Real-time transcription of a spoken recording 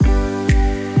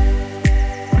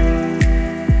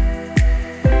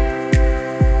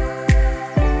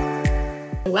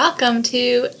Welcome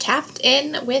to Tapped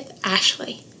In with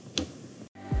Ashley.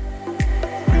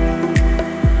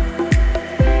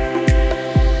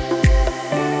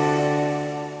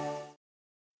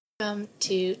 Welcome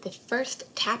to the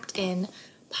first Tapped In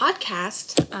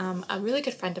podcast. A really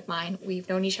good friend of mine. We've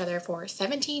known each other for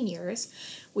 17 years.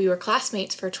 We were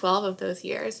classmates for 12 of those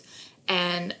years.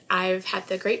 And I've had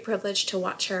the great privilege to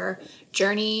watch her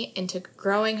journey into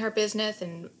growing her business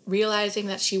and realizing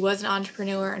that she was an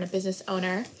entrepreneur and a business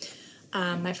owner.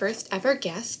 My first ever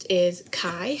guest is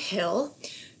Kai Hill.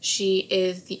 She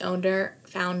is the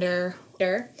founder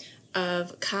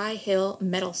of Kai Hill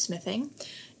Metalsmithing.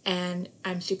 And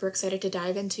I'm super excited to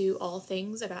dive into all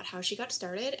things about how she got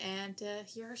started and to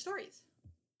hear her stories.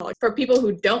 For people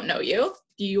who don't know you,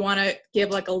 do you want to give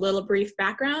like a little brief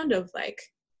background of like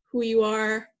who you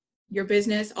are, your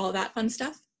business, all that fun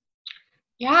stuff?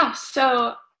 Yeah,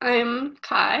 so I'm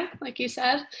Kai, like you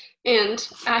said, and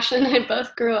Ashley and I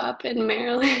both grew up in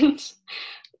Maryland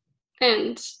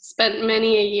and spent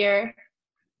many a year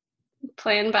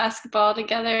playing basketball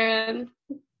together and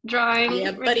drawing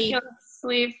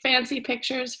ridiculously fancy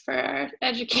pictures for our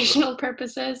educational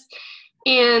purposes.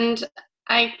 And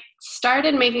I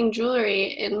started making jewelry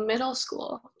in middle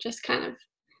school, just kind of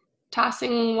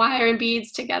tossing wire and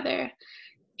beads together,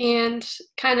 and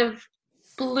kind of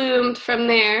bloomed from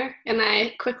there. And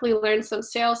I quickly learned some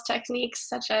sales techniques,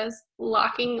 such as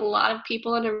locking a lot of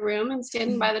people in a room and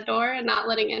standing by the door and not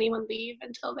letting anyone leave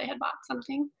until they had bought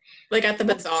something. Like at the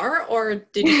bazaar, or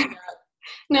did you do that?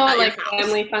 No, like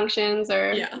family functions,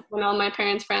 or when all my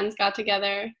parents' friends got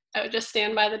together, I would just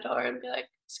stand by the door and be like,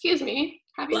 "Excuse me,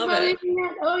 have you bought anything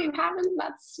yet? Oh, you haven't?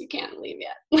 You can't leave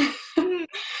yet."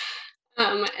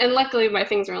 And luckily my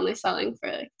things were only selling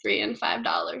for like $3 and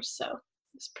 $5, so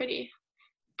it's pretty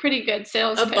good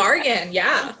sales. A bargain,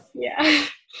 yeah. Yeah.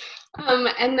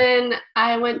 And then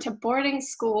I went to boarding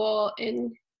school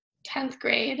in 10th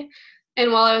grade,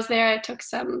 and while I was there I took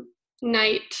some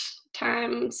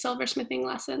nighttime silversmithing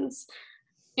lessons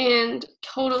and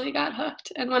totally got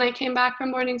hooked. And when I came back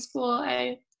from boarding school,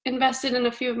 I invested in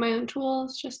a few of my own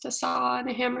tools, just a saw and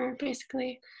a hammer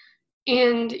basically,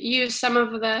 and used some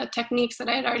of the techniques that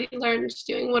I had already learned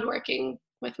doing woodworking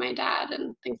with my dad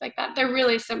and things like that. They're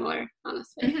really similar,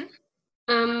 honestly.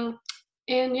 Mm-hmm.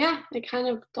 And yeah, it kind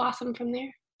of blossomed from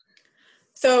there.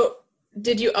 So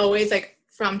did you always, like,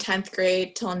 from 10th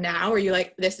grade till now, were you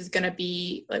like, this is going to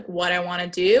be like what I want to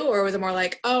do? Or was it more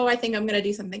like, oh, I think I'm going to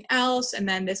do something else, and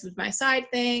then this was my side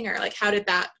thing? Or like, how did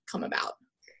that come about?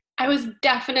 I was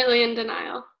definitely in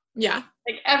denial. Yeah.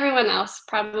 Like everyone else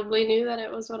probably knew that it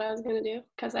was what I was going to do,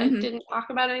 because I didn't talk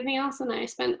about anything else, and I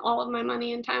spent all of my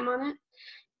money and time on it.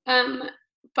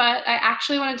 But I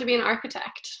actually wanted to be an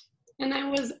architect, and I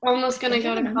was almost going to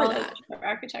go to college for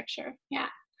architecture. Yeah.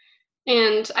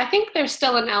 And I think there's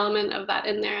still an element of that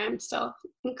in there. I'm still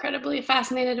incredibly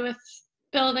fascinated with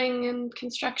building and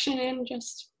construction and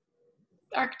just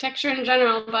architecture in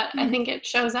general, but I think it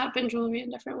shows up in jewelry in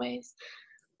different ways.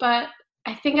 But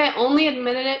I think I only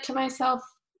admitted it to myself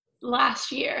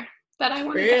last year that I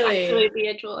wanted to actually be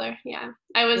a jeweler. Yeah.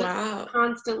 I was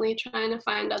constantly trying to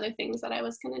find other things that I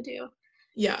was going to do.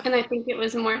 Yeah. And I think it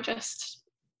was more just,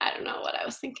 I don't know what I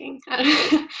was thinking.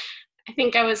 I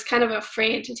think I was kind of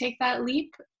afraid to take that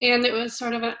leap, and it was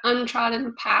sort of an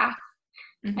untrodden path.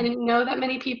 I didn't know that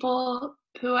many people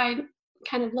who I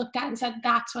kind of looked at and said,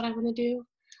 that's what I want to do.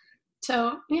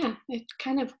 So yeah, it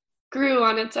kind of grew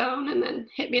on its own and then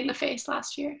hit me in the face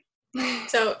last year.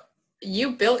 So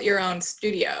you built your own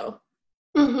studio.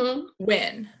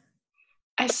 When?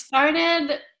 I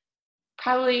started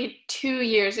probably 2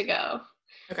 years ago.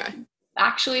 Okay.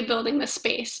 Actually building the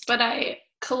space, but I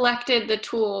collected the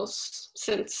tools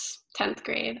since 10th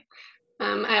grade.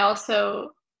 I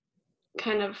also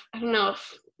kind of, I don't know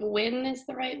if win is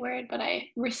the right word, but I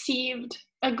received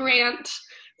a grant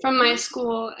from my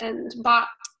school and bought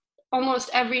almost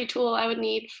every tool I would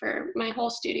need for my whole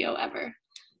studio ever. Do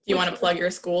you want to plug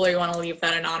your school, or you want to leave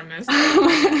that anonymous?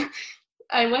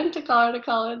 I went to Colorado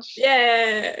College.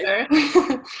 Yeah.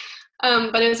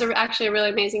 But it was actually a really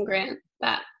amazing grant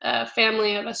that a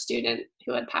family of a student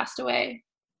who had passed away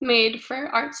made for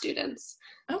art students.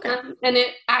 Okay. And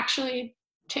it actually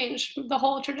changed the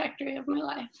whole trajectory of my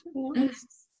life. And it was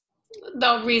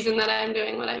the reason that I'm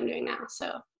doing what I'm doing now.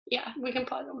 So yeah, we can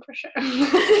plug them for sure.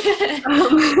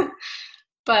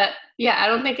 But yeah, I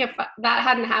don't think if that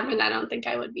hadn't happened, I don't think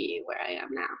I would be where I am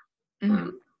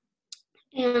now.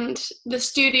 And the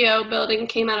studio building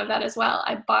came out of that as well.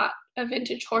 I bought a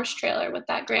vintage horse trailer with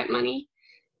that grant money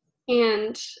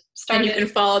and started. And you can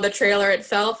follow the trailer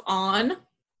itself on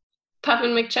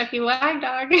Puffin McChucky Wag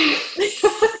Dog.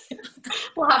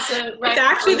 We'll have to write It's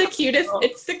actually the down. cutest.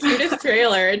 It's the cutest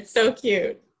trailer. It's so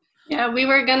cute. Yeah, we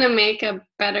were gonna make a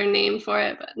better name for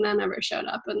it, but none ever showed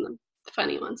up, and the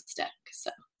funny ones stick.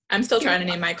 So I'm still trying to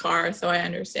name my car, so I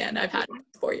understand. I've had it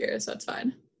for 4 years, so it's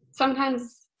fine.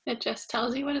 sometimes it just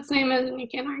tells you what its name is, and you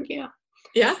can't argue.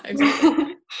 Yeah,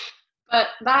 exactly. But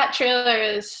that trailer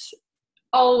is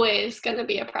always going to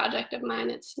be a project of mine.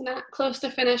 It's not close to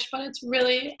finished, but it's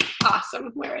really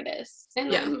awesome where it is.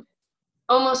 And Yeah. I'm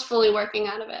almost fully working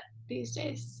out of it these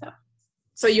days.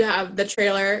 So you have the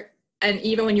trailer, and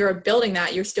even when you were building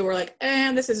that, you still were like,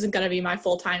 this isn't going to be my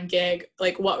full-time gig.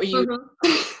 Like, what were you,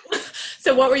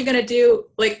 so what were you going to do?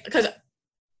 Like, because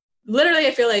literally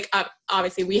I feel like,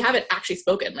 obviously we haven't actually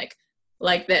spoken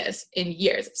like this in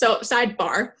years. So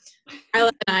sidebar,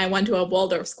 Isla and I went to a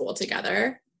Waldorf school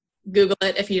together. Google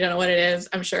it if you don't know what it is.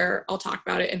 I'm sure I'll talk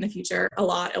about it in the future a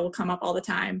lot. It will come up all the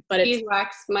time. But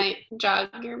beeswax might jog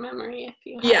your memory if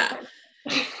you have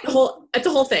it's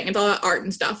a whole thing. It's all about art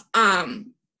and stuff.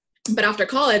 But after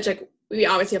college, like we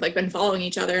obviously have like been following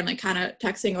each other and like kind of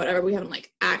texting or whatever. We haven't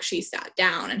like actually sat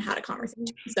down and had a conversation.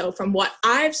 So from what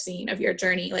I've seen of your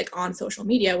journey, like on social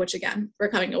media, which again, we're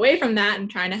coming away from that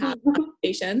and trying to have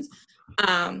conversations,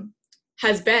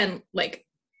 has been like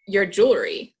your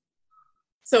jewelry.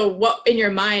 So what in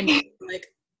your mind, like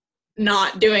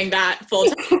not doing that full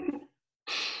time?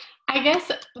 I guess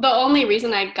the only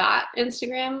reason I got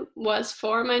Instagram was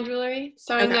for my jewelry.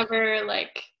 So I never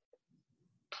like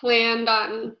planned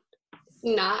on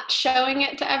not showing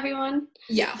it to everyone.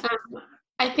 Yeah.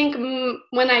 I think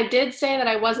when I did say that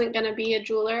I wasn't going to be a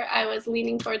jeweler, I was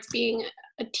leaning towards being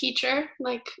a teacher,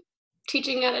 like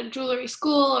teaching at a jewelry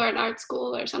school or an art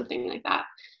school or something like that.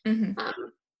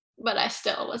 But I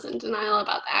still was in denial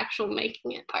about the actual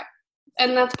making it part.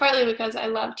 And that's partly because I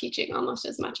love teaching almost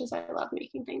as much as I love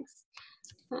making things.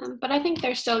 But I think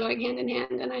they're still going hand in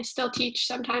hand, and I still teach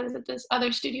sometimes at this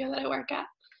other studio that I work at.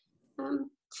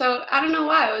 So I don't know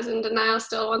why I was in denial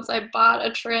still once I bought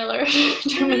a trailer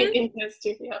to make into a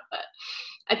studio, but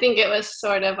I think it was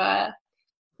sort of a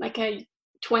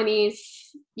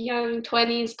young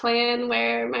 20s plan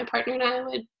where my partner and I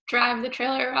would drive the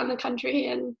trailer around the country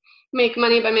and make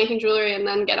money by making jewelry and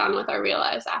then get on with our real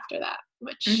lives after that,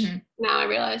 which now I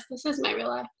realize this is my real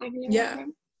life. I can do whatever.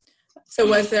 So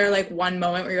was there like one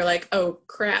moment where you're like, oh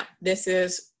crap, this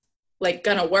is like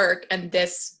gonna work and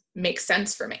this makes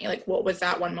sense for me? Like what was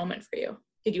that one moment for you?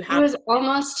 Did you have it was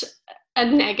almost a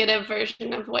negative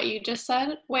version of what you just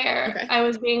said, where I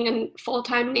was being a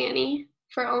full-time nanny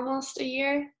for almost a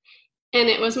year, and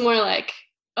it was more like,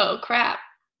 oh crap,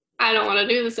 I don't want to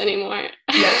do this anymore.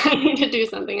 I need to do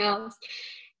something else.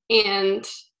 And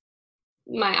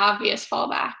my obvious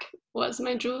fallback was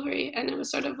my jewelry, and it was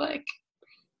sort of like,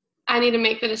 I need to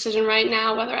make the decision right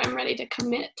now whether I'm ready to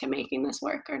commit to making this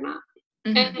work or not.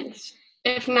 And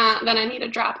if not, then I need to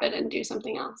drop it and do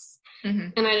something else.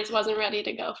 And I just wasn't ready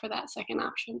to go for that second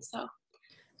option. So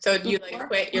you like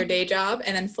quit your day job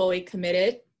and then fully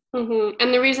committed?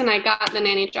 And the reason I got the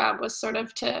nanny job was sort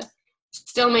of to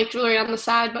still make jewelry on the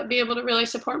side, but be able to really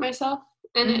support myself.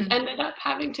 And it ended up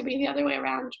having to be the other way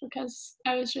around because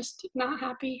I was just not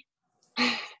happy.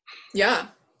 Yeah.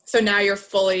 So now you're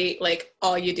fully like,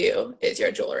 all you do is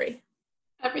your jewelry.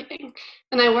 Everything.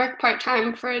 And I work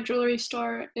part-time for a jewelry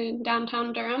store in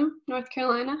downtown Durham, North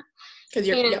Carolina. Because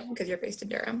you're based in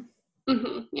Durham.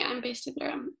 Yeah, I'm based in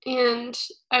Durham. And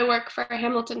I work for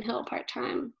Hamilton Hill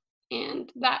part-time.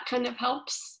 And that kind of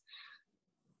helps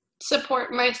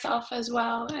support myself as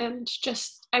well. And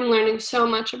just, I'm learning so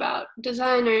much about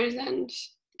designers and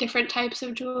different types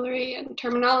of jewelry and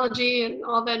terminology and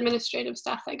all the administrative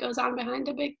stuff that goes on behind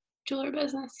a big jewelry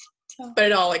business. So. But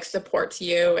it all like supports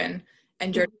you and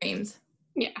your dreams.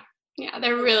 Yeah,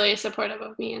 they're really supportive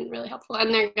of me and really helpful.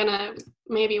 And they're gonna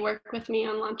maybe work with me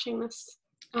on launching this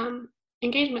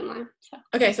engagement line. So.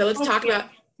 Okay, so let's talk about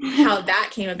how that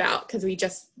came about, because we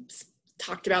just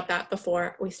talked about that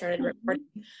before we started recording.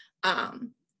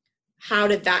 How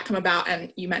did that come about?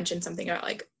 And you mentioned something about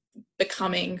like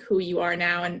becoming who you are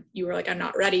now, and you were like, I'm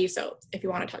not ready. So if you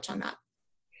want to touch on that.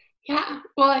 Yeah,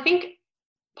 well, I think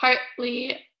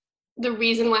partly the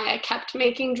reason why I kept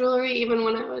making jewelry even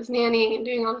when I was nannying and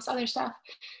doing all this other stuff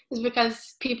is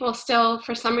because people still,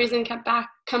 for some reason, kept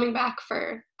coming back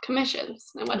for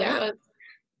commissions. And whether it was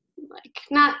like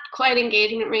not quite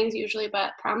engagement rings usually,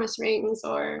 but promise rings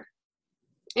or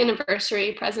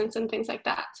anniversary presents and things like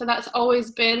that. So that's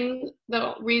always been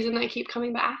the reason I keep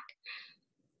coming back.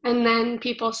 And then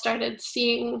people started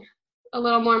seeing a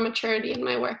little more maturity in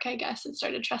my work, I guess, and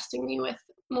started trusting me with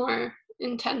more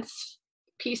intense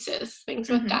pieces, things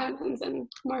with diamonds and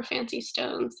more fancy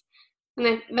stones.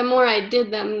 And the more I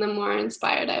did them, the more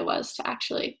inspired I was to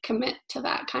actually commit to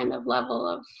that kind of level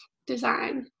of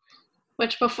design.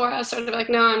 Which before I was sort of like,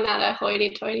 no, I'm not a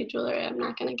hoity-toity jeweler. I'm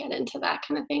not going to get into that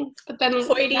kind of thing. But then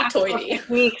the actual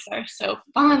techniques are so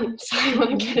fun, so I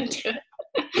want to get into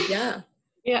it. Yeah.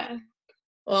 Yeah.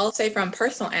 Well, I'll say from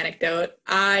personal anecdote,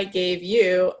 I gave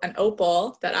you an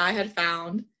opal that I had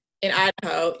found in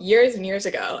Idaho years and years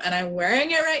ago, and I'm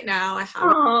wearing it right now. I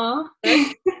have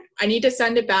it. I need to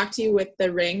send it back to you with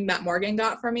the ring that Morgan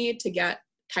got for me to get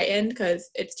tightened because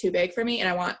it's too big for me, and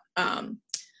I want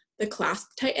the clasp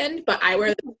tightened, but I wear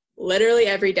it literally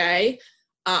every day.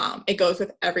 It goes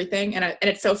with everything, and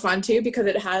it's so fun too because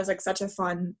it has like such a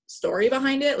fun story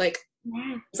behind it. Like,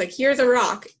 it's like, here's a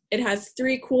rock. It has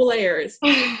 3 cool layers.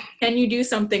 Can you do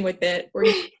something with it where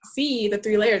you see the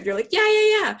 3 layers? You're like,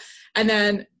 yeah. And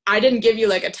then I didn't give you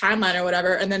like a timeline or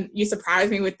whatever, and then you surprised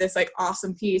me with this like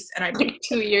awesome piece. And I like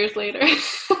 2 years later,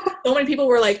 so many people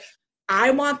were like,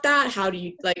 I want that. How do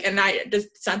you like? And I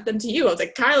just sent them to you. I was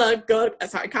like, Kyla, go.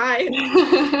 Sorry, Kai.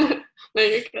 No,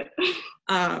 you're good.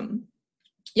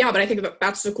 Yeah, but I think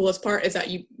that's the coolest part is that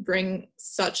you bring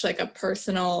such like a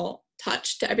personal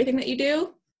touch to everything that you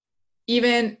do.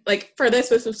 Even like for this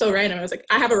was so random. I was like,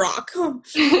 I have a rock.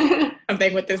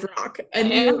 Something with this rock, and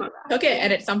you took it,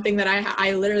 and it's something that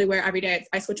I literally wear every day.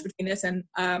 I switch between this and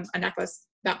a necklace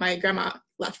that my grandma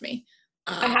left me.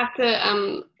 I have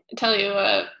to tell you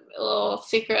a little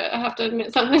secret. I have to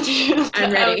admit something to you.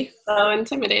 I'm ready. I was so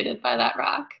intimidated by that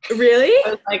rock. Really?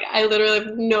 I was like, I literally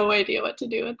have no idea what to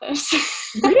do with this.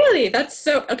 Really? That's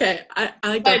so okay. I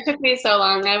like that. It took me so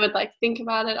long. I would like think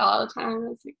about it all the time. I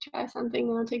was like, try something,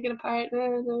 and I'll take it apart.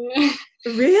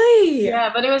 Really?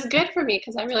 Yeah, but it was good for me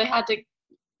because I really had to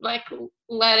like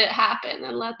let it happen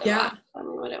and let the rock tell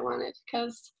me what it wanted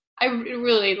because I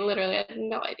really literally had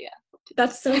no idea.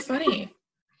 That's so funny.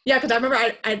 Yeah, because I remember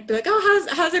I'd be like, oh,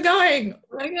 how's it going?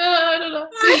 Like, oh, I don't know.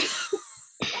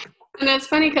 And it's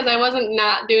funny because I wasn't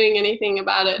not doing anything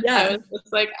about it. Yeah. I was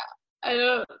just like, I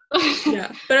don't.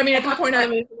 Yeah, but I mean, at that point,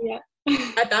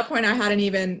 I hadn't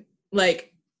even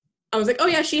like, I was like, oh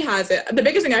yeah, she has it. The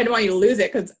biggest thing, I didn't want you to lose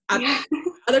it because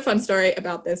other fun story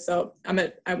about this. So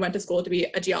I went to school to be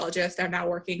a geologist. I'm now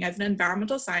working as an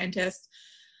environmental scientist.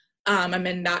 I'm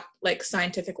in that like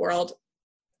scientific world.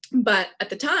 But at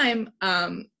the time,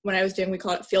 when I was doing, we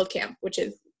call it field camp, which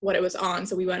is what it was on.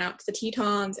 So we went out to the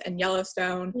Tetons and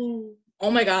Yellowstone.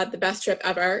 Oh my God, the best trip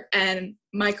ever. And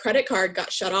my credit card got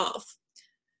shut off.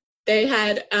 They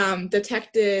had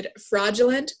detected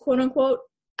fraudulent, quote unquote,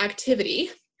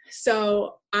 activity.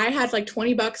 So I had like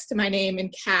 $20 to my name in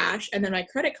cash and then my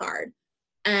credit card.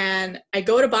 And I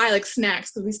go to buy like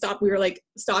snacks because we were like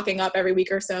stocking up every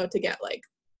week or so to get like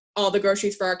all the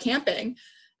groceries for our camping.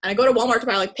 And I go to Walmart to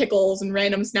buy like pickles and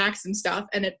random snacks and stuff,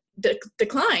 and it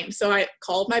declined. So I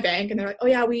called my bank, and they're like, "Oh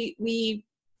yeah, we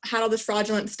had all this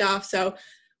fraudulent stuff, so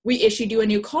we issued you a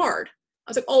new card."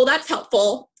 I was like, "Oh, that's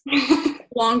helpful."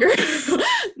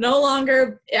 No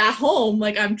longer at home,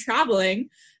 like I'm traveling.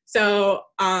 So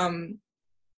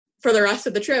for the rest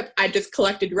of the trip, I just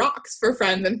collected rocks for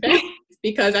friends and family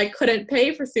because I couldn't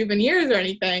pay for souvenirs or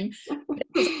anything.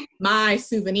 My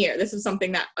souvenir. This is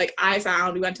something that like I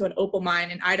found. We went to an opal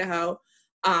mine in Idaho,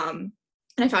 and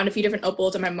I found a few different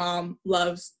opals. And my mom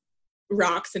loves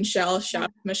rocks and shells. Shout out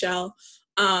to Michelle.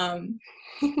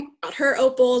 Got her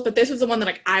opals, but this was the one that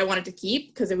like I wanted to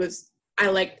keep because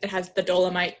it has the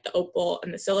dolomite, the opal,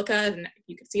 and the silica, and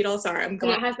you can see it all. Sorry, I'm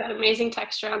going. And it has that amazing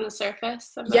texture on the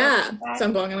surface. Yeah, so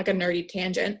I'm going on like a nerdy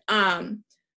tangent.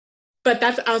 But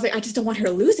I was like, I just don't want her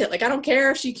to lose it. Like, I don't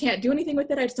care if she can't do anything with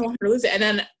it. I just don't want her to lose it. And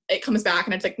then it comes back,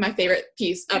 and it's like my favorite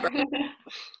piece ever.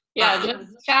 Yeah,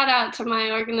 just shout out to my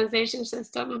organization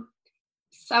system.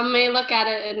 Some may look at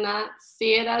it and not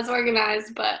see it as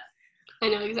organized, but I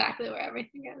know exactly where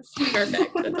everything is.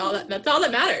 Perfect. That's all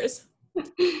that matters.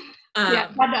 Yeah,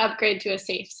 I've had to upgrade to a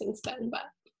safe since then, but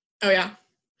oh yeah,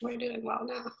 we're doing well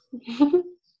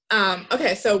now.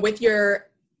 Okay, so with your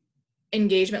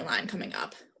engagement line coming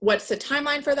up, what's the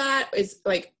timeline for that? Is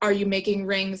like, are you making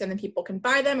rings and then people can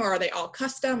buy them, or are they all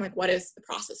custom? Like, what is the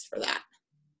process for that?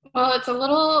 Well, it's a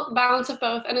little balance of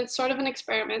both, and it's sort of an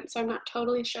experiment, so I'm not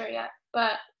totally sure yet.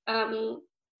 But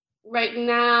right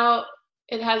now,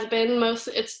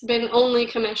 it's been only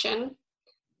commission,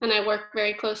 and I work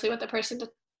very closely with the person.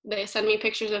 They send me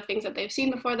pictures of things that they've seen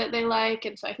before that they like,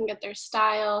 and so I can get their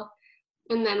style,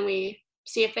 and then we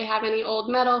see if they have any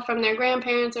old metal from their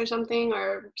grandparents or something,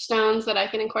 or stones that I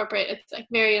can incorporate. It's like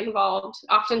very involved.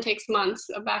 Often takes months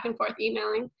of back and forth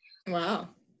emailing. Wow.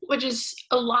 Which is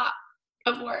a lot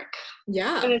of work.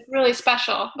 Yeah. And it's really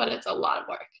special, but it's a lot of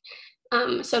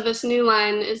work. So this new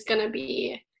line is going to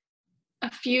be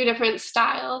a few different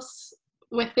styles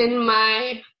within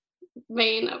my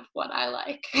vein of what I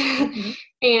like. Mm-hmm.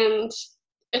 And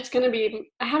it's going to be,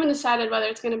 I haven't decided whether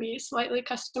it's going to be slightly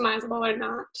customizable or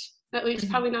not, at least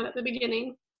Mm-hmm. probably not at the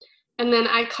beginning. And then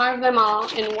I carve them all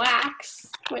in wax,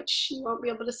 which you won't be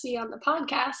able to see on the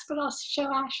podcast, but I'll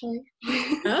show Ashley.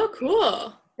 Oh,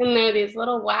 cool. And they're these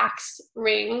little wax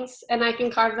rings, and I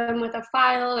can carve them with a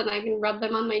file, and I can rub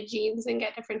them on my jeans and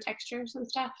get different textures and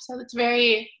stuff. So it's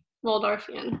very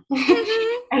Waldorfian.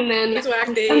 And then I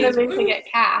send them in to get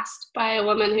cast by a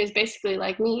woman who's basically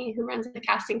like me, who runs a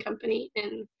casting company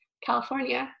in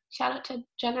California. Shout out to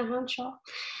Jenna Hanshaw.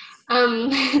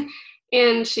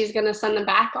 And she's going to send them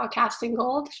back all cast in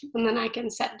gold, and then I can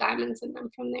set diamonds in them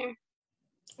from there.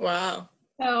 Wow.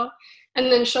 So,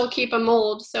 and then she'll keep a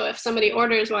mold, so if somebody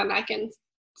orders one, I can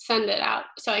send it out.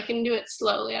 So I can do it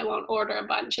slowly. I won't order a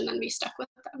bunch and then be stuck with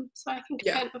them. So I can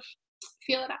kind of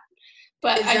feel it out.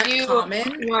 But I do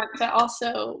want to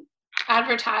also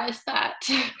advertise that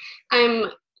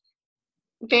I'm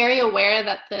very aware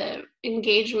that the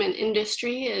engagement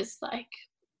industry is like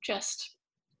just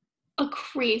a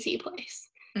crazy place.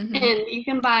 Mm-hmm. And you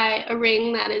can buy a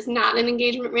ring that is not an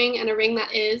engagement ring and a ring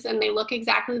that is, and they look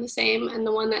exactly the same, and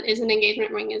the one that is an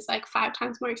engagement ring is like 5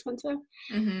 times more expensive.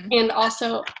 Mm-hmm. And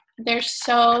also they're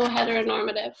so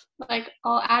heteronormative, like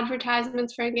all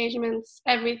advertisements for engagements,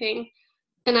 everything.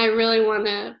 And I really want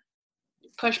to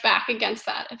push back against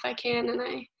that if I can, and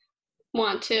I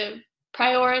want to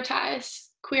prioritize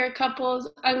queer couples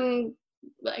on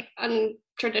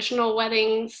traditional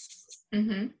weddings.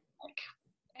 Mm-hmm. Like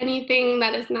anything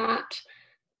that is not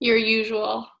your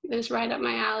usual is right up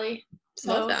my alley.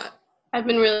 So love that. I've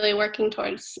been really working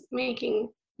towards making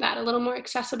that a little more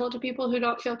accessible to people who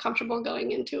don't feel comfortable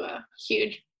going into a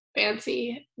huge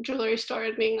fancy jewelry store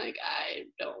and being like, I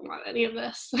don't want any of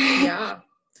this. Yeah.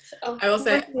 So I will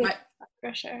say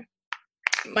for sure.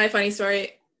 My funny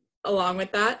story along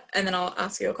with that, and then I'll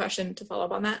ask you a question to follow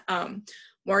up on that.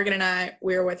 Morgan and I,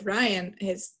 we were with Ryan,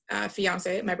 his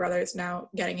fiance. My brother is now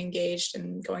getting engaged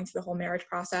and going through the whole marriage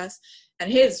process.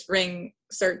 And his ring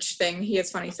search thing, he has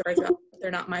funny stories about.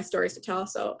 They're not my stories to tell,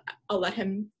 so I'll let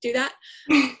him do that.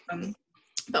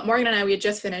 But Morgan and I, we had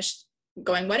just finished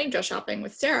going wedding dress shopping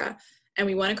with Sarah, and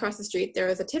we went across the street. There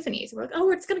was a Tiffany's. We're like, oh,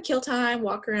 we're just going to kill time,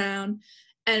 walk around.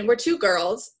 And we're 2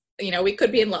 girls. You know, we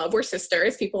could be in love. We're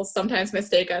sisters. People sometimes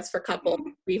mistake us for couples.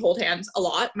 We hold hands a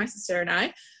lot, my sister and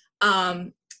I.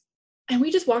 And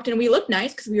we just walked in, and we looked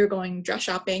nice because we were going dress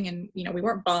shopping, and, you know, we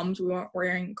weren't bums. We weren't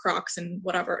wearing Crocs and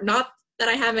whatever. Not that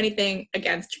I have anything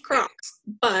against Crocs,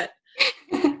 but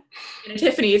in a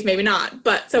Tiffany's, maybe not.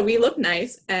 But so we looked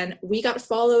nice, and we got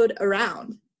followed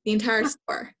around the entire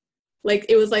store. Like,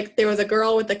 it was like there was a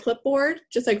girl with a clipboard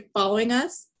just like following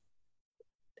us.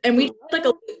 And we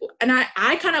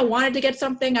I kind of wanted to get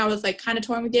something. I was like kind of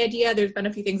torn with the idea. There's been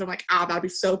a few things I'm like, that'd be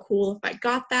so cool if I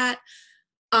got that.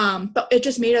 But it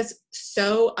just made us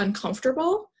so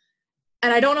uncomfortable.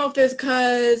 And I don't know if it's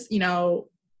because, you know,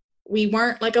 we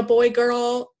weren't like a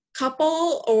boy-girl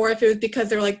couple, or if it was because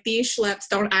they're like, these schleps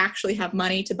don't actually have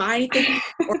money to buy anything,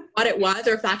 or what it was,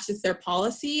 or if that's just their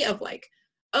policy of like,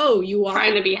 oh, you are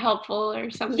trying to be helpful or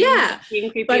something. Yeah.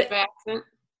 Being creepy by accident.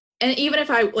 And even if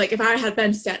I had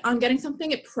been set on getting something,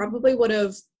 it probably would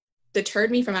have deterred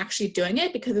me from actually doing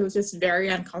it because it was just very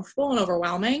uncomfortable and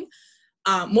overwhelming.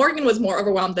 Morgan was more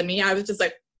overwhelmed than me. I was just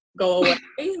like, go away.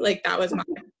 Like, that was my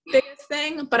biggest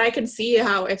thing. But I can see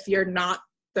how if you're not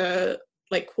the,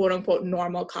 like, quote unquote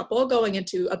normal couple, going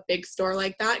into a big store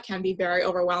like that can be very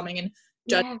overwhelming and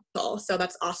judgmental. Yeah. So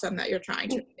that's awesome that you're trying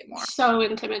to make it more. So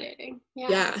intimidating.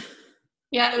 Yeah.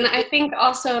 Yeah. And I think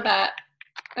also that,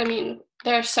 I mean,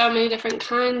 there are so many different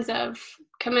kinds of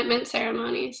commitment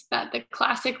ceremonies that the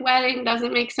classic wedding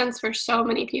doesn't make sense for so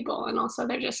many people. And also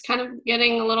they're just kind of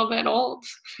getting a little bit old.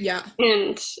 Yeah.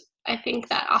 And I think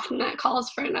that often that calls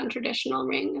for an untraditional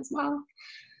ring as well.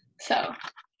 So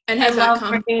and I love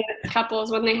working with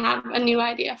couples when they have a new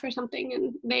idea for something.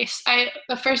 And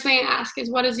the first thing I ask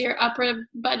is, what is your upper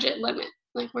budget limit?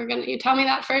 Like, you tell me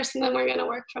that first, and then we're going to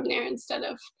work from there, instead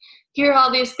of, here are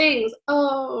all these things.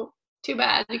 Oh, too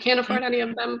bad. You can't afford any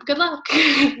of them. Good luck.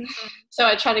 So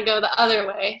I try to go the other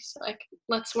way. So, like,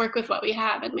 let's work with what we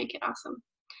have and make it awesome.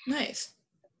 Nice.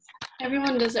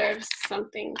 Everyone deserves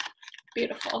something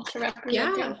beautiful to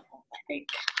represent them, I think.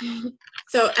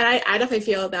 So, and I definitely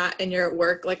feel that in your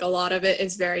work, like, a lot of it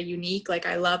is very unique. Like,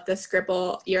 I love the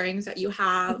scribble earrings that you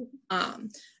have. And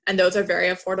those are very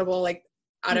affordable, like,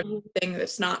 out of thing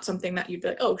that's not something that you'd be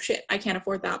like, oh shit, I can't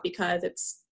afford that because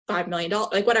it's $5 million,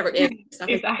 like whatever it is. Stuff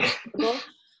exactly.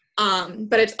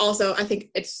 But it's also, I think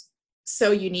it's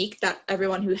so unique that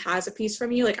everyone who has a piece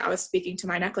from you, like I was speaking to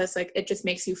my necklace, like it just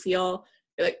makes you feel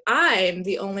like I'm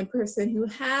the only person who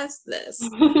has this.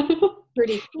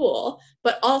 Pretty cool.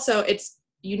 But also it's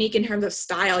unique in terms of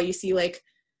style. You see like,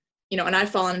 you know, and I've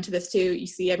fallen into this too. You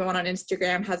see everyone on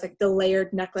Instagram has like the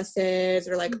layered necklaces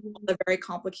or like the very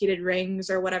complicated rings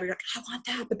or whatever. You're like, I want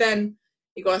that. But then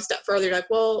you go a step further, you're like,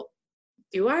 well,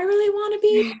 do I really want to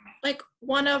be like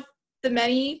one of the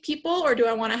many people, or do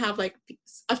I want to have like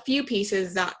a few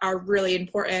pieces that are really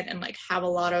important and like have a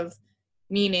lot of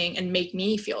meaning and make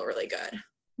me feel really good?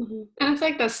 And it's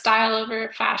like the style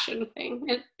over fashion thing.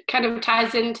 It kind of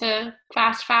ties into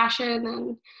fast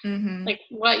fashion and like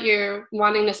what you're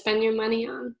wanting to spend your money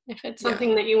on. If it's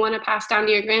something that you want to pass down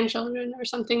to your grandchildren or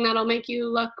something that'll make you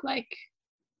look like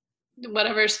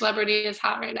whatever celebrity is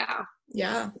hot right now.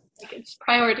 Yeah. Like it's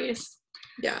priorities.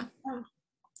 Yeah.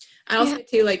 I also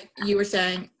too, like you were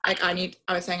saying, like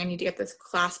I was saying I need to get this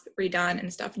clasp redone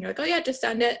and stuff, and you're like, oh yeah, just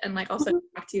send it. And like also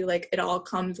back to like it all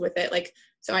comes with it. Like,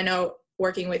 so I know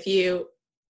working with you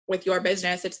with your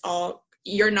business, it's all,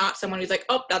 you're not someone who's like,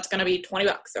 oh, that's gonna be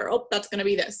 $20 or oh, that's gonna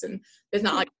be this, and there's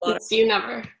not like a lot of you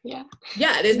never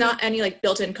there's not any like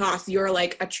built-in costs. You're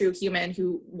like a true human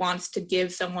who wants to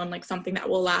give someone like something that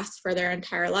will last for their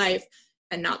entire life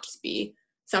and not just be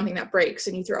something that breaks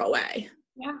and you throw away.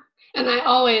 Yeah. And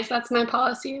that's my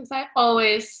policy, is I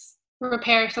always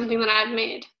repair something that I've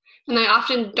made. And I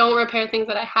often don't repair things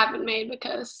that I haven't made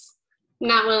because I'm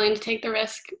not willing to take the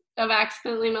risk of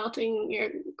accidentally melting your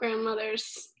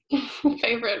grandmother's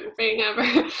favorite thing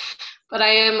ever. But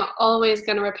I am always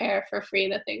going to repair for free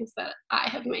the things that I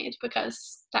have made,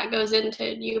 because that goes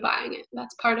into you buying it.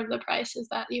 That's part of the price, is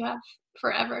that you have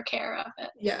forever care of it.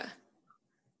 Yeah.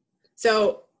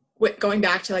 So going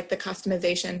back to like the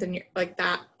customizations and like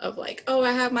that of like, oh,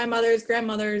 I have my mother's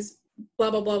grandmother's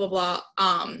blah blah blah blah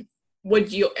blah,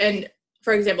 would you, and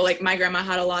for example, like my grandma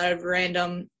had a lot of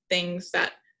random things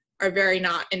that are very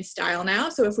not in style now,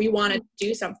 so if we want to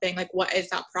do something, like what is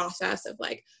that process of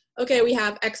like, okay, we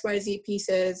have XYZ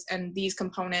pieces and these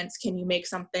components, can you make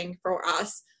something for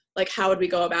us? Like how would we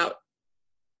go about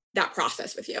that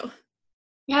process with you?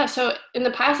 Yeah, so in the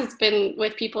past it's been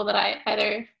with people that I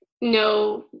either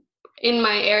know in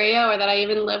my area or that I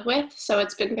even live with. So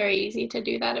it's been very easy to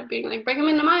do that, of being like, bring them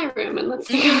into my room and let's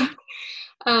take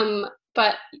them.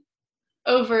 But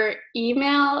over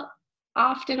email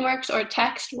often works, or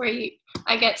text, where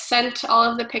I get sent all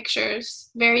of the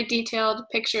pictures, very detailed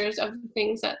pictures of the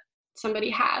things that somebody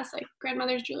has, like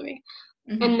grandmother's jewelry.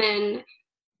 And then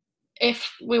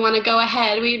if we want to go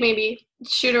ahead, we maybe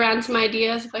shoot around some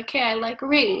ideas of like, hey, I like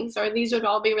rings, or these would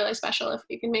all be really special if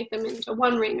you can make them into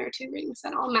one ring or two rings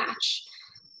that all match,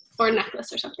 or a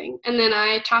necklace or something. And then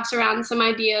I toss around some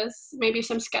ideas, maybe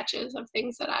some sketches of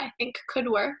things that I think could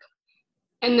work.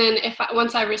 And then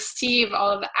once I receive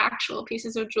all of the actual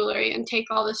pieces of jewelry and take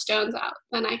all the stones out,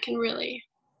 then I can really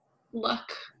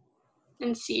look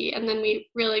and see, and then we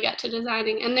really get to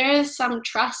designing. And there is some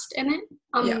trust in it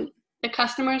on the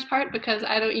customer's part, because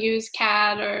I don't use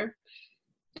CAD or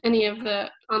any of the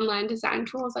online design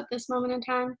tools at this moment in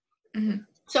time.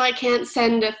 So I can't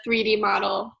send a 3D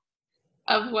model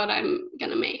of what I'm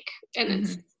gonna make,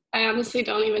 and I honestly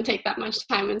don't even take that much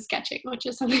time in sketching, which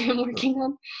is something I'm working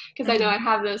on, because I know I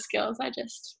have those skills. I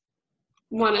just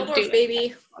want to do it,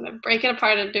 baby. I want to break it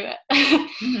apart and do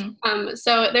it.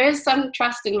 So there is some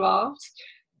trust involved,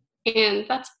 and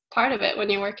that's part of it when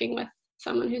you're working with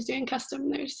someone who's doing custom.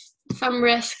 There's some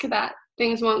risk that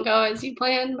things won't go as you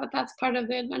plan, but that's part of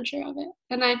the adventure of it.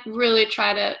 And I really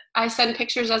I send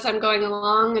pictures as I'm going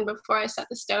along, and before I set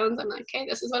the stones, I'm like, okay,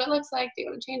 this is what it looks like. Do you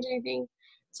want to change anything?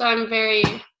 So I'm very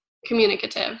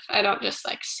communicative. I don't just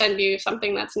like send you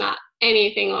something that's not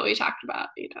anything what we talked about,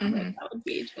 like that would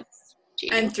be just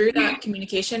cheating. And through that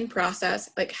communication process,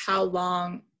 like how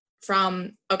long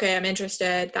from, okay, I'm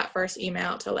interested, that first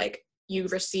email, to like you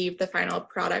receive the final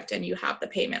product and you have the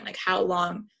payment, like how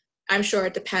long? I'm sure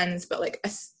it depends, but like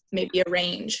maybe a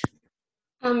range.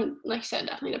 Like I said,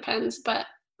 definitely depends, but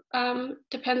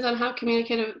depends on how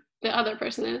communicative the other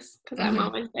person is, because I'm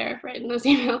always there writing those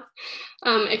emails.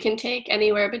 It can take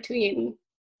anywhere between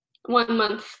 1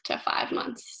 month to 5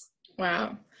 months.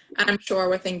 Wow. And I'm sure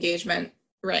with engagement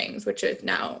rings, which is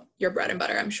now your bread and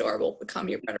butter, I'm sure will become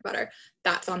your bread and butter,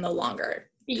 that's on the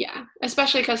longer. Yeah,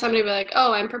 especially because somebody will be like,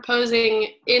 oh, I'm proposing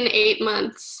in 8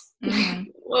 months.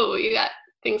 Whoa, you got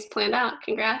things planned out.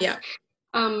 Congrats. Yeah.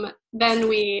 Then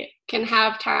we can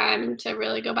have time to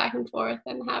really go back and forth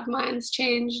and have minds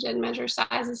changed and measure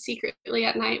sizes secretly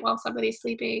at night while somebody's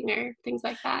sleeping or things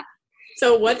like that.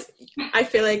 So I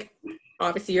feel like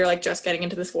obviously you're like just getting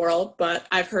into this world, but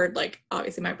I've heard like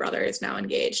obviously my brother is now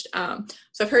engaged.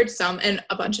 So I've heard some, and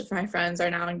a bunch of my friends are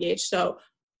now engaged. So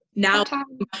now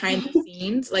behind the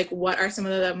scenes, like what are some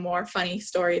of the more funny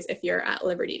stories, if you're at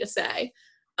liberty to say,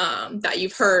 that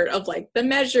you've heard of like the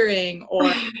measuring or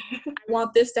I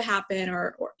want this to happen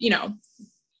or you know?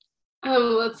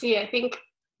 Let's see. I think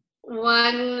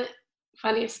one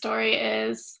funny story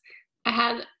is I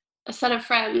had a set of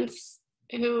friends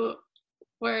who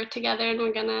were together and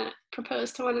were gonna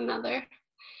propose to one another,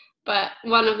 but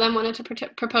one of them wanted to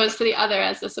propose to the other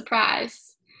as a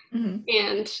surprise,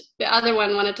 and the other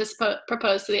one wanted to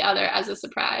propose to the other as a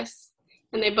surprise,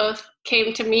 and they both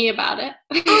came to me about it.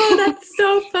 Oh, that's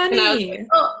so funny. And I was like,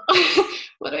 oh,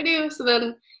 what do I do? So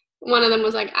then one of them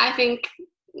was like, I think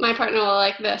my partner will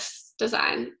like this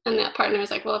design, and that partner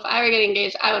was like, well, if I were getting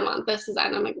engaged, I would want this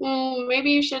design. I'm like,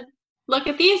 maybe you should look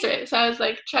at these right. So I was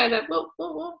like trying to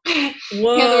whoa.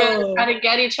 Try to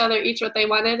get each other each what they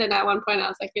wanted, and at one point I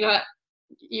was like, you know what,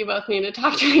 you both need to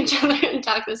talk to each other and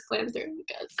talk this plan through.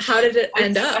 Because how did it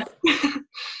end up?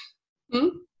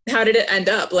 How did it end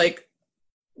up? Like,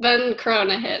 then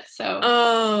Corona hit, so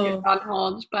it was on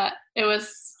hold, but it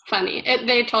was funny.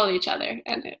 They told each other,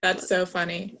 and that's so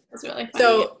funny. It was really funny.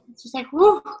 So it's just like,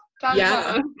 whoa,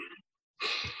 yeah.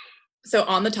 So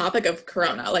on the topic of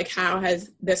Corona, like how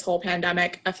has this whole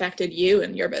pandemic affected you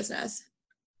and your business?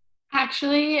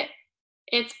 Actually,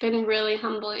 it's been really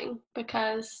humbling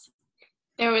because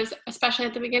there was, especially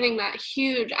at the beginning, that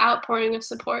huge outpouring of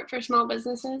support for small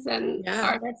businesses and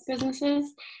artist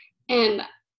businesses. And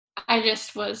I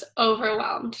just was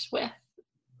overwhelmed with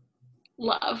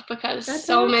love because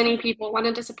so many people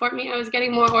wanted to support me. I was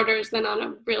getting more orders than on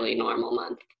a really normal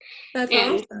month. That's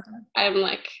awesome. I'm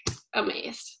like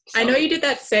amazed. So I know you did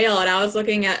that sale, and I was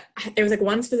looking at, it was like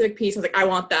one specific piece. I was like, I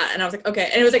want that. And I was like, okay.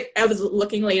 And it was like, I was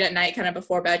looking late at night, kind of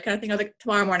before bed kind of thing. I was like,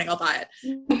 tomorrow morning I'll buy it.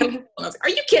 And I was like, are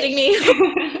you kidding me?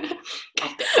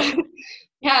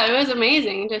 Yeah, it was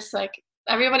amazing. Just like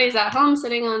everybody's at home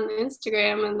sitting on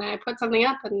Instagram, and I put something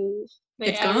up and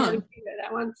it's gone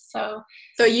at once. So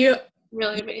you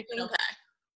really amazing. Doing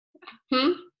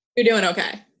okay. You're doing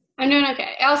okay. I'm doing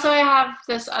okay. Also, I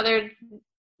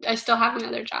still have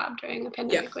another job during the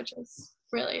pandemic, which is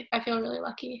really, I feel really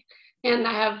lucky. And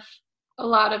I have a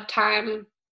lot of time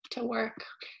to work.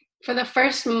 For the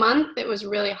first month, it was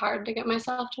really hard to get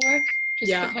myself to work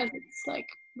because it's like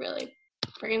really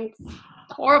freaking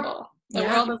horrible. The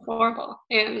world is horrible.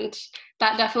 And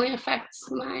that definitely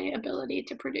affects my ability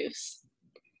to produce.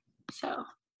 So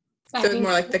it's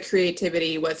more like the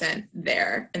creativity wasn't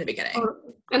there in the beginning.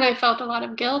 And I felt a lot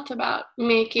of guilt about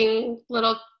making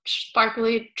little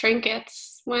sparkly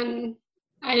trinkets when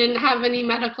I didn't have any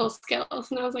medical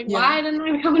skills. And I was like, why didn't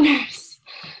I become a nurse?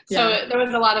 So there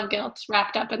was a lot of guilt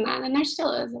wrapped up in that. And there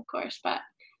still is, of course. But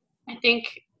I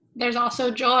think there's also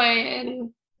joy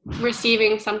in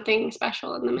receiving something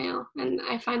special in the mail. And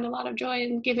I find a lot of joy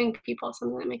in giving people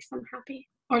something that makes them happy.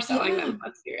 Or selling them,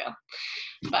 let's be real.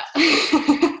 But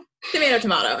tomato.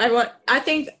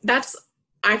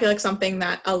 I feel like something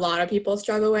that a lot of people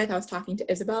struggle with. I was talking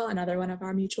to Isabel, another one of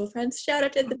our mutual friends. Shout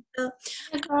out to Isabel.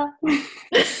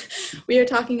 We were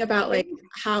talking about like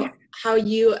how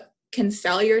you can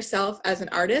sell yourself as an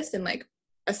artist and like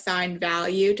assign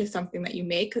value to something that you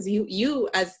make, because you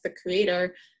as the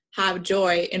creator have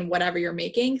joy in whatever you're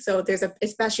making. So there's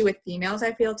especially with females,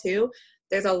 I feel too,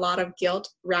 there's a lot of guilt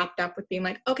wrapped up with being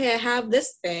like, okay, I have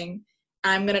this thing,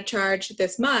 I'm going to charge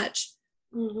this much.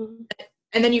 Mm-hmm.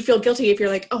 And then you feel guilty if you're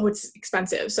like, oh, it's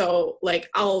expensive. So like,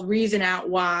 I'll reason out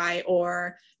why,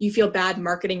 or you feel bad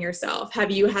marketing yourself.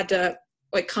 Have you had to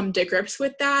like come to grips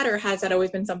with that? Or has that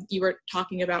always been something you were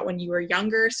talking about when you were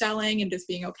younger selling and just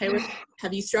being okay with it?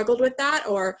 Have you struggled with that?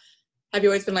 Or have you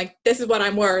always been like, this is what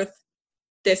I'm worth,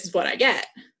 this is what I get?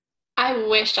 I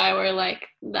wish I were like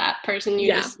that person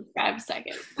you just described a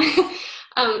second.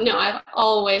 No, I've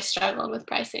always struggled with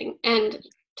pricing. And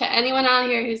to anyone out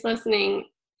here who's listening,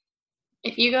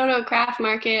 if you go to a craft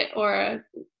market or a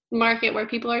market where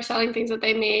people are selling things that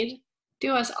they made,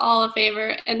 do us all a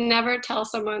favor and never tell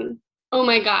someone, oh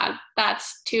my God,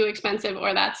 that's too expensive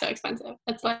or that's so expensive.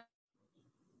 It's like,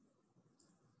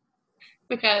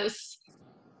 because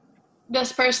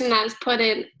this person has put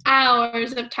in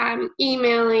hours of time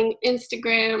emailing,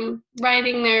 Instagram,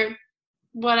 writing their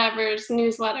whatever's,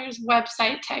 newsletters,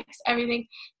 website text, everything.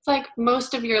 It's like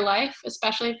most of your life,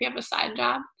 especially if you have a side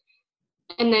job.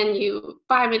 And then you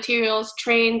buy materials,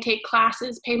 train, take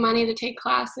classes, pay money to take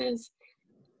classes.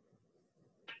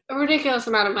 A ridiculous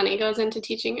amount of money goes into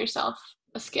teaching yourself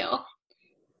a skill.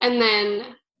 And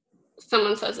then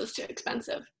someone says it's too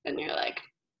expensive. And you're like,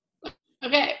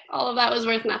 okay, all of that was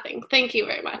worth nothing. Thank you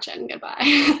very much and goodbye.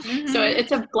 So Mm-hmm.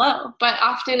 it's a blow, but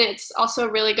often it's also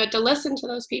really good to listen to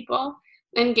those people,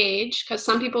 engage, because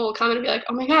some people will come and be like,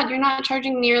 oh my God, you're not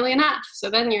charging nearly enough. So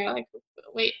then you're like,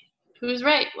 wait, who's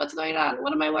right? What's going on?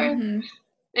 What am I worth? Mm-hmm.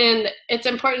 And it's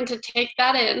important to take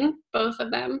that in, both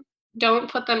of them. Don't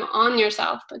put them on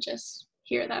yourself, but just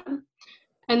hear them.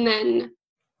 And then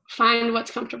find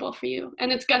what's comfortable for you.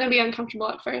 And it's going to be uncomfortable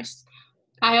at first.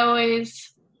 I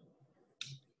always,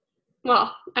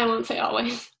 well, I won't say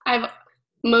always. I've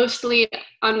mostly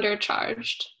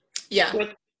undercharged, Yeah. which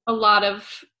a lot of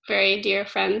very dear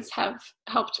friends have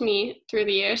helped me through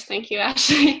the years. Thank you,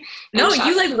 Ashley. No, And you shout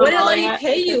out like to wouldn't let me Amalia.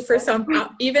 pay you for some,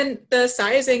 even the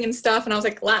sizing and stuff. And I was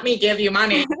like, let me give you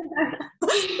money.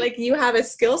 Like, you have a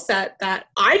skill set that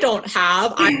I don't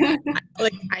have.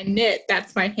 I knit.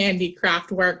 That's my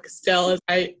handicraft work still, is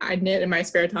I knit in my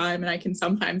spare time, and I can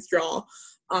sometimes draw.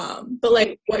 But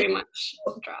like, very much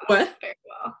draw what? very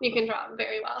well. You can draw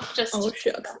very well. Just Oh,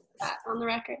 shucks. that on the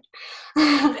record.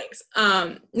 Thanks.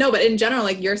 No, but in general,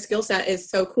 like, your skill set is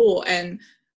so cool, and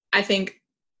I think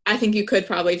you could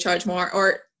probably charge more.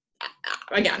 Or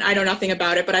again, I know nothing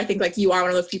about it, but I think like you are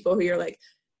one of those people who you're like,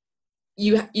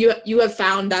 you have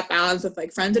found that balance with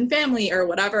like friends and family or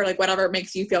whatever, like whatever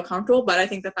makes you feel comfortable. But I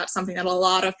think that that's something that a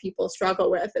lot of people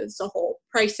struggle with, is the whole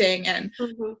pricing, and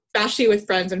especially with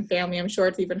friends and family, I'm sure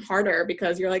it's even harder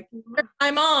because you're like,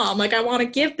 my mom, like, I want to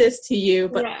give this to you,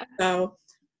 but so.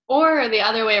 Or the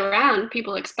other way around,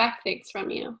 people expect things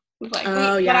from you. Like,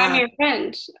 but I'm your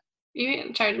friend.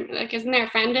 You charge me, like, isn't there a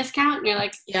friend discount? And you're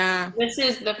like, yeah, this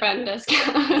is the friend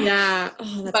discount. Yeah.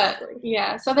 Oh, that's but awkward.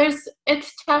 Yeah, so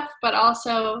it's tough, but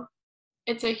also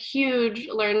it's a huge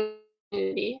learning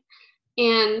community.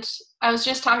 And I was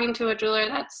just talking to a jeweler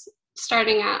that's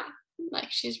starting out,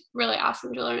 like, she's really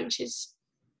awesome jeweler, and she's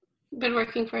been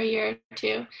working for a year or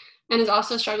two and is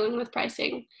also struggling with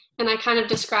pricing. And I kind of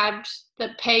described the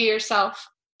pay yourself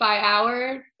by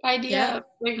hour idea.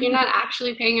 Like, you're not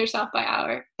actually paying yourself by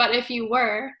hour, but if you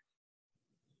were,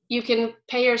 you can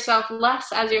pay yourself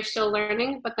less as you're still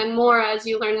learning, but then more as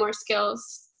you learn more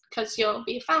skills, because you'll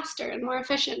be faster and more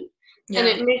efficient. And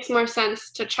it makes more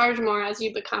sense to charge more as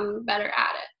you become better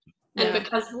at it. And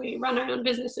because we run our own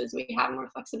businesses, we have more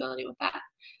flexibility with that.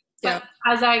 But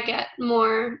as I get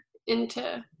more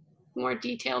into more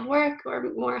detailed work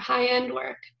or more high-end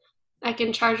work, I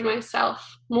can charge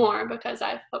myself more because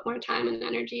I've put more time and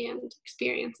energy and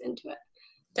experience into it.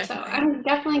 Definitely. So I'm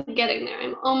definitely getting there.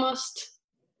 I'm almost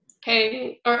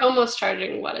paying or almost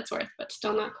charging what it's worth, but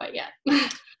still not quite yet.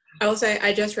 I will say,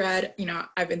 I just read,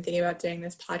 I've been thinking about doing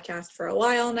this podcast for a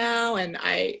while now, and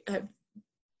I have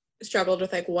struggled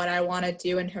with like what I want to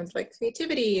do in terms of like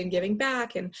creativity and giving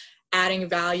back and adding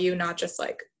value, not just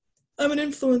like, I'm an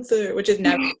influencer, which is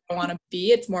never what I want to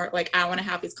be. It's more like I want to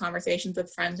have these conversations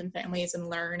with friends and families and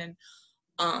learn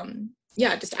and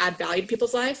just add value to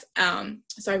people's life.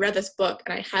 So I read this book,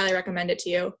 and I highly recommend it to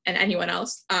you and anyone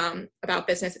else, about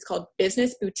business. It's called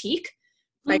Business Boutique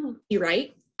by Christy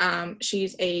Wright.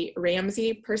 She's a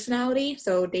Ramsey personality.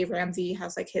 So Dave Ramsey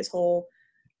has like his whole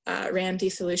Ramsey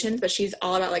Solutions, but she's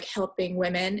all about like helping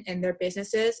women in their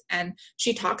businesses. And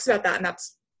she talks about that. And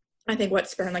that's, I think, what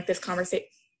spurred like this conversation.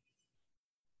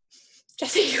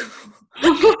 Jesse,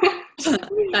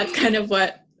 that's kind of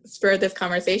what spurred this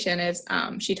conversation is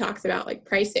she talks about like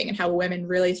pricing and how women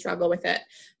really struggle with it.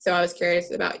 So I was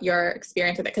curious about your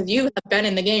experience with it, because you have been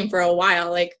in the game for a while.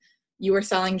 Like, you were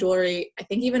selling jewelry, I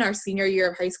think even our senior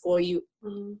year of high school, you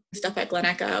stuff at Glen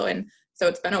Echo, and so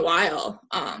it's been a while.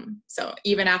 So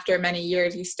even after many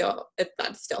years,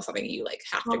 that's still something you like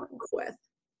have to work with.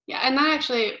 Yeah, and that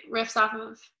actually riffs off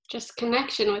of just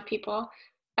connection with people.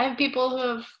 I have people who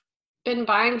have been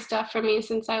buying stuff from me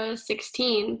since I was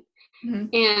 16.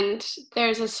 And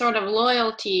there's a sort of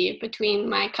loyalty between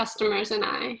my customers and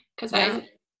I, because I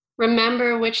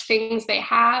remember which things they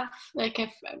have. Like,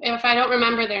 if I don't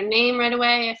remember their name right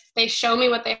away, if they show me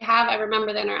what they have, I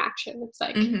remember the interaction. It's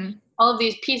like all of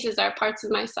these pieces are parts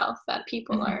of myself that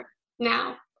people are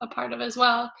now a part of as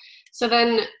well. So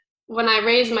then when I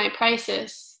raise my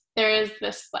prices, there is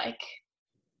this like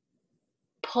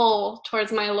pull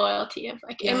towards my loyalty of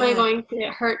like, am I going to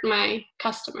hurt my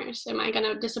customers? Am I going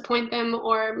to disappoint them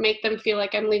or make them feel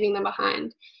like I'm leaving them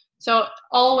behind? So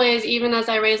always, even as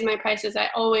I raise my prices, I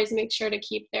always make sure to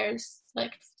keep there's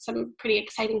like some pretty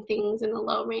exciting things in the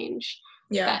low range.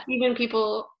 That even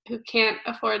people who can't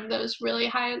afford those really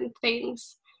high-end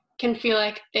things can feel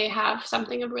like they have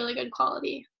something of really good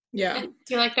quality. And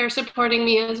feel like they're supporting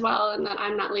me as well, and that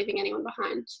I'm not leaving anyone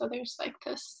behind. So there's like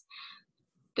this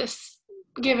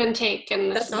give and take,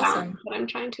 and this balance that I'm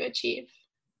trying to achieve.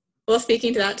 Well,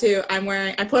 speaking to that too,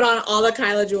 I put on all the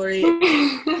Kyla jewelry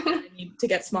I need to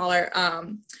get smaller.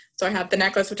 So I have the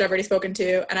necklace, which I've already spoken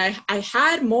to, and I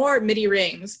had more midi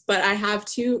rings, but I have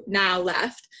 2 now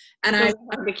left. And I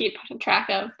have to keep track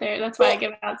of there. That's why I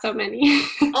give out so many.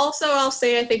 Also, I'll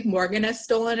say I think Morgan has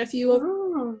stolen a few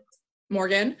of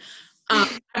Morgan.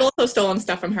 I've also stolen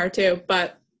stuff from her too,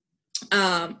 but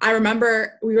I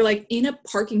remember we were like in a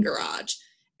parking garage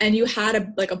and you had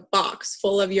a box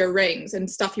full of your rings and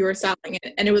stuff you were selling,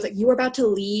 and it was like you were about to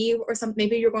leave or something.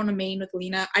 Maybe you were going to Maine with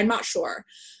Lena. I'm not sure,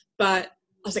 but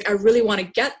I was like, I really want to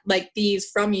get like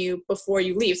these from you before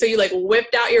you leave. So you like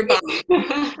whipped out your box,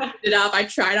 it up. I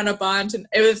tried on a bunch, and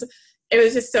it was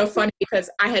just so funny because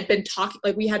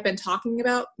we had been talking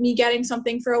about me getting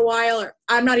something for a while, or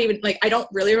I'm not even like, I don't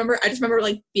really remember. I just remember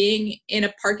like being in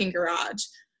a parking garage,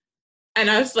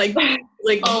 and I was like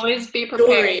always be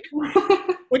prepared,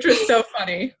 which was so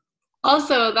funny.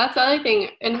 Also, that's the other thing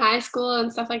in high school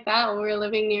and stuff like that. When we were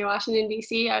living near Washington,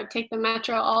 D.C., I would take the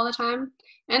metro all the time,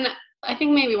 and I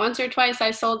think maybe once or twice I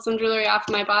sold some jewelry off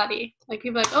my body. Like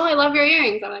people are like, oh, I love your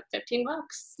earrings. I'm like, $15.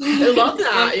 I love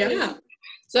that. Yeah.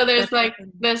 So there's like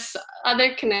this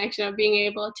other connection of being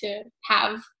able to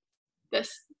have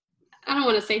this, I don't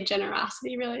want to say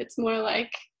generosity really. It's more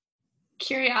like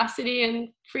curiosity and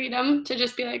freedom to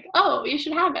just be like, oh, you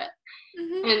should have it.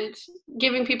 Mm-hmm. And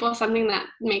giving people something that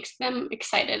makes them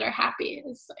excited or happy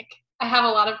is like, I have a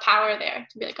lot of power there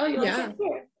to be like, oh, you like it?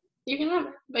 Here, you can have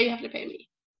it, but you have to pay me.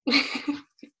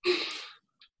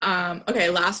 Okay,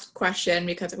 last question,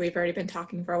 because we've already been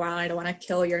talking for a while and I don't want to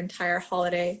kill your entire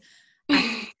holiday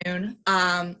afternoon.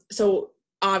 So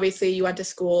obviously you went to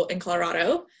school in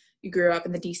Colorado. You grew up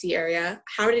in the DC area.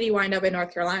 How did you wind up in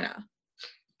North Carolina?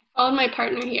 I followed my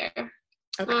partner here.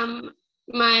 Okay.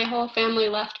 My whole family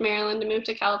left Maryland to move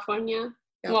to California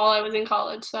while I was in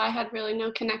college, so I had really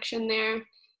no connection there.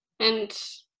 And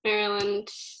Maryland,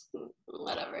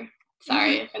 whatever.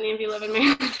 Sorry if any of you live in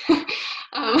Maryland.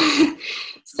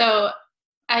 So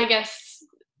I guess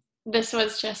this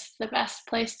was just the best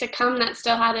place to come that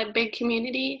still had a big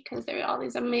community because there were all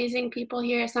these amazing people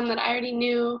here, some that I already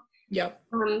knew. Yep.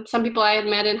 Some people I had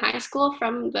met in high school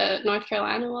from the North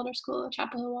Carolina Waldorf School, the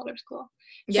Chapel Hill Waldorf School.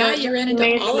 Yeah, so you ran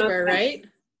into Oliver, right?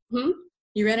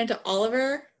 You ran into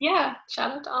Oliver? Yeah,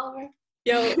 shout out to Oliver.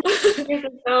 Yo. He has his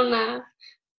own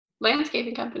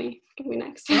landscaping company. Could be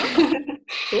next. Oh,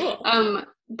 cool.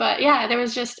 But yeah, there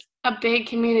was just a big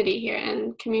community here,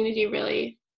 and community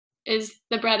really is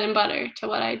the bread and butter to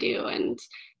what I do. And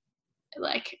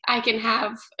like, I can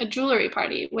have a jewelry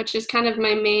party, which is kind of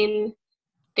my main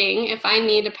thing. If I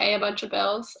need to pay a bunch of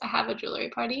bills, I have a jewelry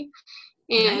party.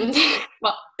 And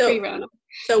well, pre-rona.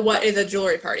 So what is a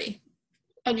jewelry party?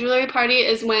 A jewelry party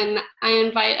is when I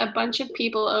invite a bunch of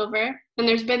people over, and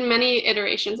there's been many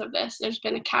iterations of this. There's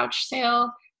been a couch sale,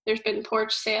 there's been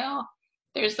porch sale.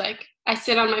 There's like, I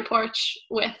sit on my porch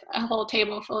with a whole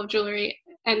table full of jewelry,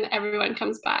 and everyone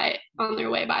comes by on their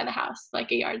way by the house,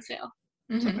 like a yard sale.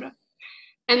 Mm-hmm.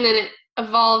 And then it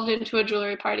evolved into a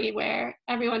jewelry party where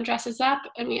everyone dresses up,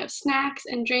 and we have snacks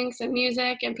and drinks and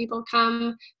music, and people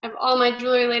come. I have all my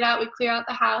jewelry laid out. We clear out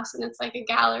the house, and it's like a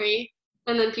gallery.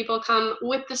 And then people come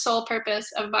with the sole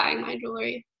purpose of buying my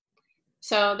jewelry.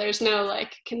 So there's no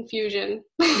like confusion.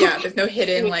 Yeah, there's no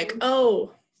hidden like,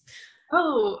 oh,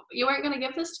 you weren't going to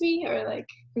give this to me? Or like,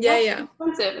 yeah.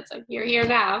 Expensive. It's like, you're here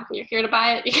now. You're here to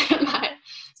buy it. You can buy it.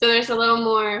 So there's a little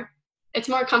more, it's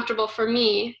more comfortable for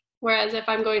me. Whereas if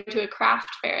I'm going to a craft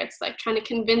fair, it's like trying to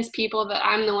convince people that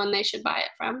I'm the one they should buy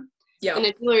it from. Yeah. And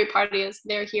a jewelry party is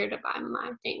they're here to buy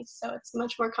my things. So it's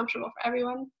much more comfortable for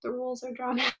everyone. The rules are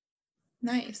drawn out.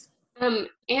 Nice. And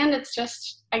it's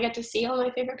just, I get to see all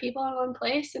my favorite people in one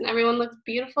place, and everyone looks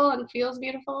beautiful and feels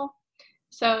beautiful.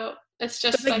 So it's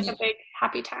just like a big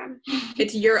happy time.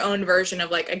 It's your own version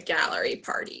of like a gallery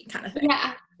party kind of thing.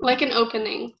 Yeah, like an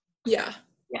opening. Yeah.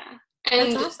 Yeah.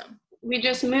 And that's awesome. We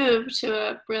just moved to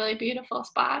a really beautiful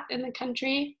spot in the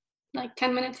country, like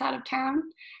 10 minutes out of town.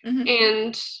 Mm-hmm.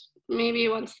 And maybe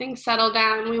once things settle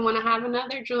down, we want to have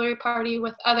another jewelry party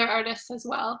with other artists as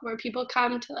well, where people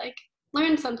come to like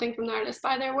learn something from the artist,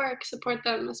 buy their work, support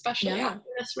them, especially after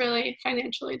this really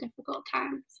financially difficult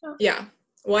time. So yeah.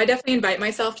 Well, I definitely invite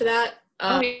myself to that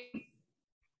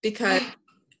because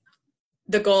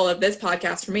the goal of this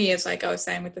podcast for me is, like I was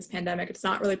saying, with this pandemic, it's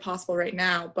not really possible right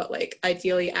now, but like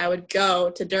ideally I would go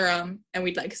to Durham and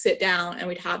we'd like sit down and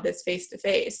we'd have this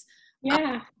face-to-face.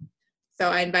 Yeah. So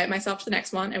I invite myself to the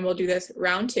next one, and we'll do this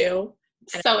round 2.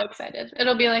 So excited.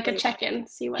 It'll be like a check-in,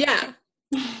 see what. Yeah.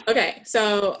 Okay,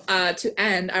 so to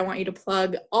end, I want you to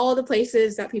plug all the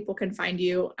places that people can find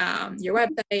you, your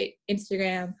website,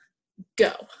 Instagram,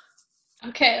 go.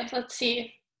 Okay, let's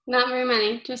see. Not very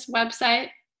many. Just website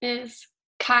is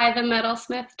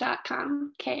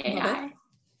kaithemetalsmith.com. Love it.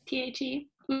 KAITHE.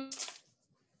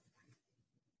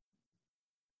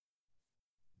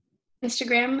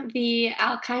 Instagram, the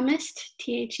alchemist,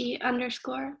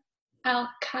 THE_alchemist.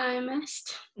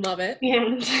 Love it.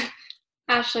 And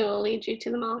Ashley will lead you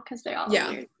to them all because they're all Yeah.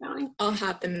 weird spelling. I'll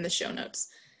have them in the show notes.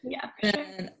 Yeah, for sure.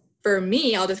 And for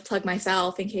me, I'll just plug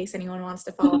myself in case anyone wants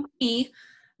to follow me.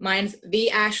 Mine's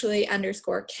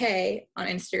the_Ashley_K on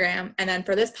Instagram. And then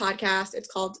for this podcast,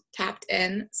 it's called Tapped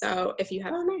In. So if you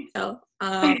have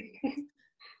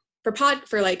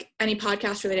for like any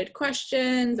podcast related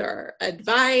questions or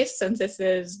advice, since this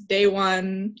is day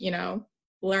one,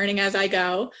 learning as I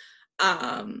go,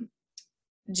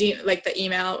 like the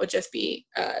email would just be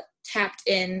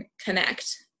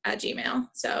tappedinconnect@gmail.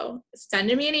 So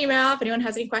send me an email if anyone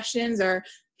has any questions or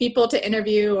people to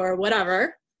interview or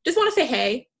whatever. Just want to say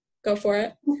hey, go for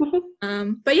it.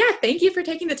 But yeah, thank you for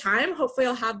taking the time. Hopefully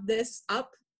I'll have this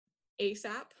up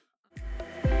ASAP.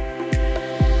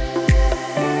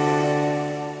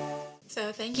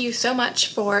 So thank you so much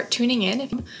for tuning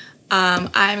in.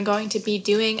 I'm going to be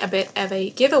doing a bit of a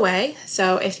giveaway.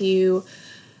 So if you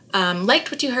liked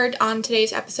what you heard on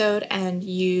today's episode and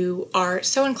you are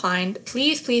so inclined,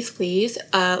 please leave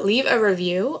a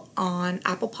review on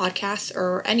Apple Podcasts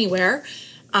or anywhere.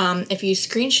 If you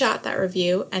screenshot that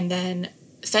review and then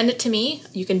send it to me,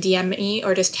 you can DM me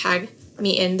or just tag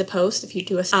me in the post. If you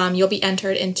do you'll be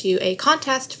entered into a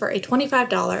contest for a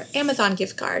 $25 Amazon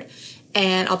gift card.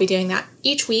 And I'll be doing that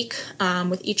each week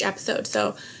with each episode.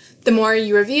 So the more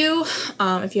you review,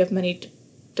 if you have many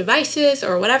devices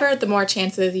or whatever, the more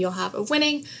chances you'll have of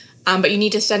winning. But you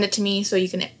need to send it to me so you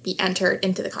can be entered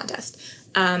into the contest.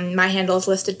 My handle is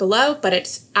listed below, but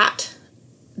it's at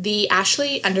the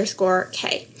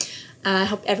Ashley_K. I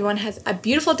hope everyone has a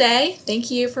beautiful day.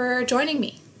 Thank you for joining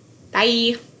me.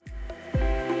 Bye.